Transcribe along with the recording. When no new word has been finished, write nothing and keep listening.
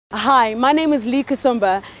Hi, my name is Lee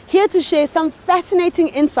Kasumba, here to share some fascinating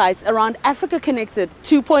insights around Africa Connected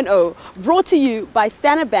 2.0, brought to you by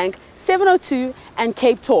Standard Bank 702 and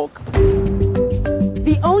Cape Talk.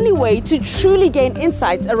 The only way to truly gain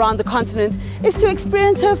insights around the continent is to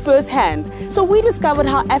experience her firsthand. So we discovered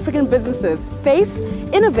how African businesses face,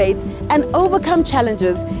 innovate, and overcome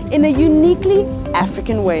challenges in a uniquely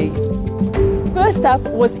African way. First up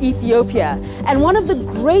was Ethiopia, and one of the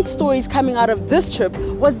great stories coming out of this trip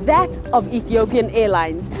was that of Ethiopian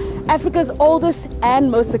Airlines, Africa's oldest and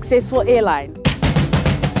most successful airline.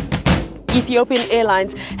 Ethiopian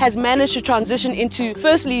Airlines has managed to transition into,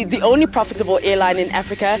 firstly, the only profitable airline in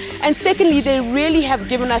Africa, and secondly, they really have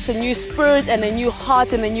given us a new spirit and a new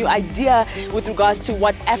heart and a new idea with regards to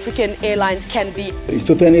what African airlines can be.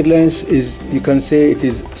 Ethiopian Airlines is, you can say, it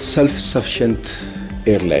is self-sufficient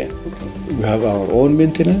airline. We have our own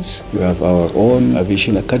maintenance, we have our own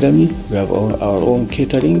aviation academy, we have our own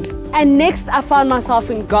catering. And next, I found myself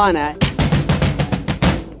in Ghana.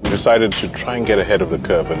 We decided to try and get ahead of the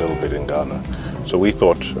curve a little bit in Ghana. So we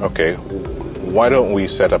thought, okay, why don't we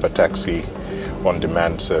set up a taxi on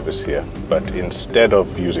demand service here? But instead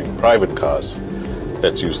of using private cars,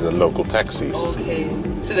 let's use the local taxis. Okay,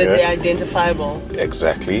 so that they're identifiable.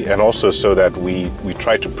 Exactly, and also so that we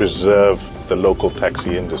try to preserve the local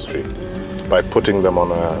taxi industry by putting them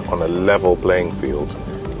on a level playing field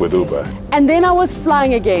with Uber. And then I was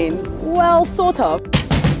flying again. Well, sort of.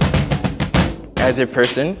 As a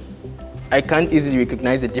person, I can't easily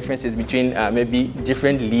recognize the differences between maybe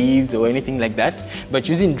different leaves or anything like that. But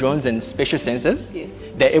using drones and spatial sensors,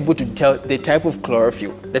 they're able to tell the type of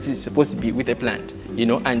chlorophyll that is supposed to be with a plant, you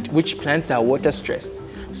know, and which plants are water stressed.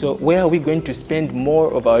 So where are we going to spend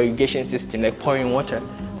more of our irrigation system, like pouring water?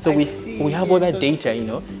 So we have all that data, you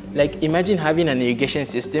know. Like imagine having an irrigation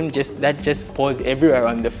system that just pours everywhere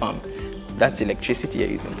around the farm. That's electricity you're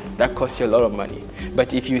using. That costs you a lot of money.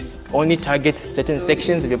 But if you only target certain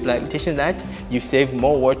sections of your plantation, that you save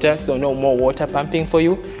more water, so no more water pumping for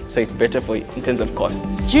you. So it's better for you in terms of cost.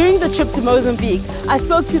 During the trip to Mozambique, I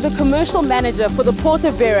spoke to the commercial manager for the port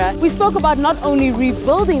of Beira. We spoke about not only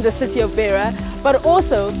rebuilding the city of Beira, but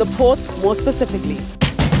also the port more specifically.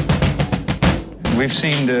 We've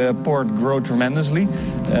seen the port grow tremendously.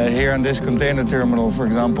 Here in this container terminal, for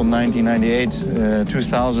example, 1998,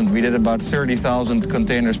 2000, we did about 30,000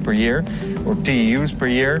 containers per year, or TEUs per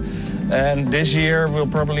year. And this year, we'll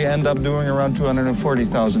probably end up doing around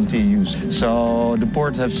 240,000 TEUs. So the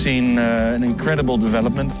ports have seen an incredible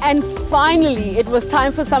development. And finally, it was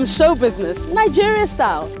time for some show business, Nigeria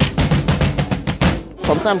style.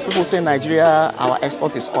 Sometimes people say Nigeria, our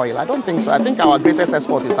export is oil. I don't think so. I think our greatest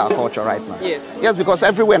export is our culture right now. Yes. Yes, because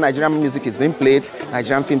everywhere Nigerian music is being played,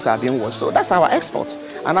 Nigerian films are being watched. So that's our export.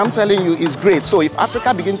 And I'm telling you, it's great. So if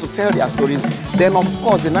Africa begins to tell their stories, then of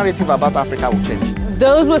course the narrative about Africa will change.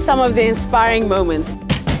 Those were some of the inspiring moments.